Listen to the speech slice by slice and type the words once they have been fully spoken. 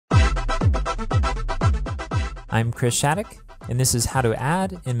I'm Chris Shattuck, and this is how to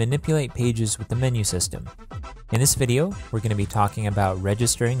add and manipulate pages with the menu system. In this video, we're going to be talking about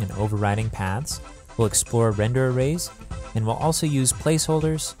registering and overriding paths, we'll explore render arrays, and we'll also use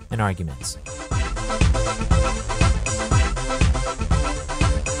placeholders and arguments.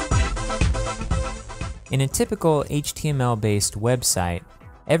 In a typical HTML-based website,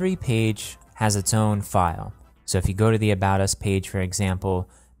 every page has its own file. So if you go to the About Us page, for example,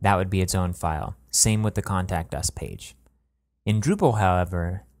 that would be its own file. Same with the Contact Us page. In Drupal,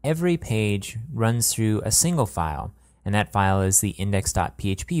 however, every page runs through a single file, and that file is the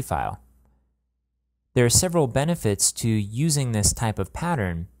index.php file. There are several benefits to using this type of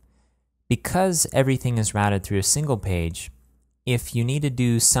pattern. Because everything is routed through a single page, if you need to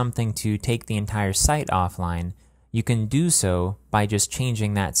do something to take the entire site offline, you can do so by just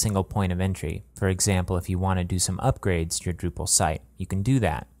changing that single point of entry. For example, if you want to do some upgrades to your Drupal site, you can do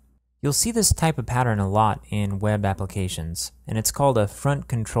that. You'll see this type of pattern a lot in web applications, and it's called a front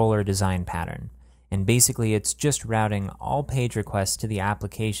controller design pattern. And basically, it's just routing all page requests to the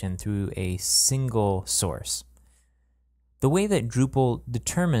application through a single source. The way that Drupal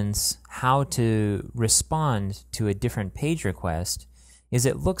determines how to respond to a different page request is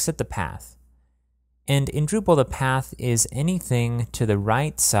it looks at the path. And in Drupal, the path is anything to the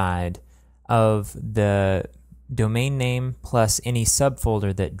right side of the domain name plus any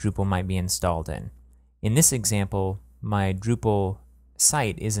subfolder that Drupal might be installed in. In this example, my Drupal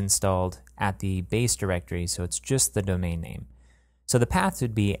site is installed at the base directory, so it's just the domain name. So the path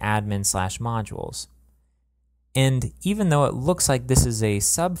would be admin/modules. And even though it looks like this is a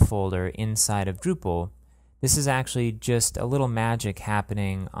subfolder inside of Drupal, this is actually just a little magic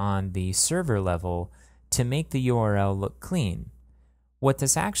happening on the server level to make the URL look clean. What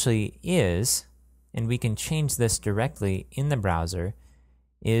this actually is, and we can change this directly in the browser,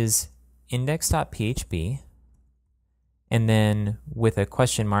 is index.php, and then with a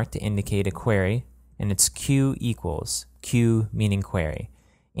question mark to indicate a query, and it's q equals, q meaning query.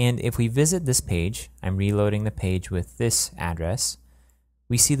 And if we visit this page, I'm reloading the page with this address,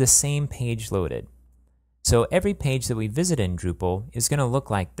 we see the same page loaded. So every page that we visit in Drupal is going to look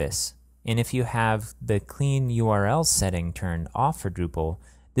like this. And if you have the clean URL setting turned off for Drupal,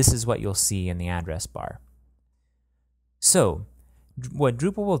 this is what you'll see in the address bar. So what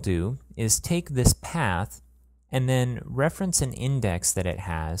Drupal will do is take this path and then reference an index that it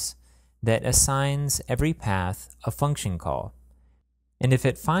has that assigns every path a function call. And if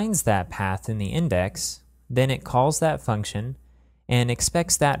it finds that path in the index, then it calls that function and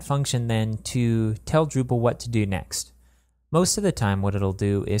expects that function then to tell Drupal what to do next. Most of the time what it'll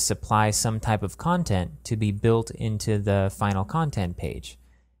do is supply some type of content to be built into the final content page.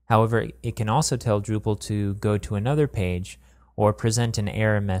 However, it can also tell Drupal to go to another page or present an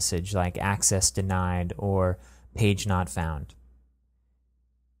error message like access denied or page not found.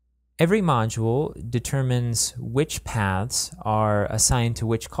 Every module determines which paths are assigned to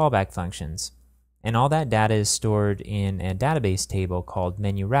which callback functions, and all that data is stored in a database table called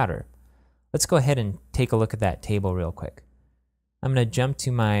menu router. Let's go ahead and take a look at that table real quick. I'm going to jump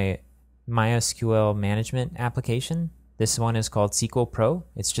to my MySQL management application. This one is called SQL Pro.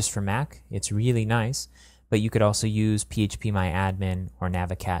 It's just for Mac. It's really nice, but you could also use phpMyAdmin or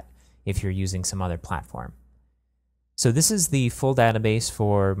Navicat if you're using some other platform. So this is the full database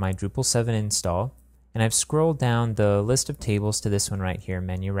for my Drupal 7 install, and I've scrolled down the list of tables to this one right here,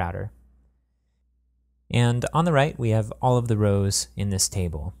 menu router. And on the right, we have all of the rows in this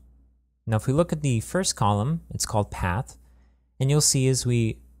table. Now if we look at the first column, it's called path, and you'll see as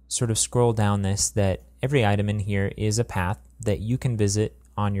we sort of scroll down this that every item in here is a path that you can visit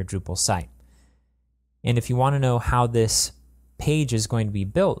on your Drupal site. And if you want to know how this page is going to be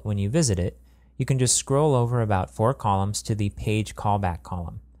built when you visit it, you can just scroll over about 4 columns to the page callback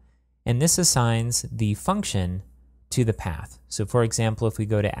column. And this assigns the function to the path. So for example, if we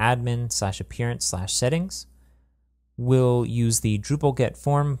go to admin/appearance/settings, we'll use the Drupal get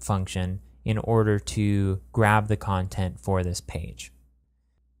form function in order to grab the content for this page.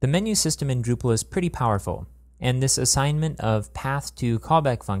 The menu system in Drupal is pretty powerful, and this assignment of path to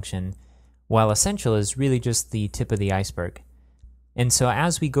callback function, while essential, is really just the tip of the iceberg. And so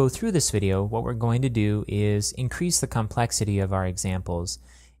as we go through this video, what we're going to do is increase the complexity of our examples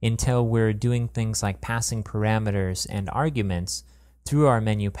until we're doing things like passing parameters and arguments through our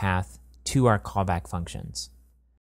menu path to our callback functions.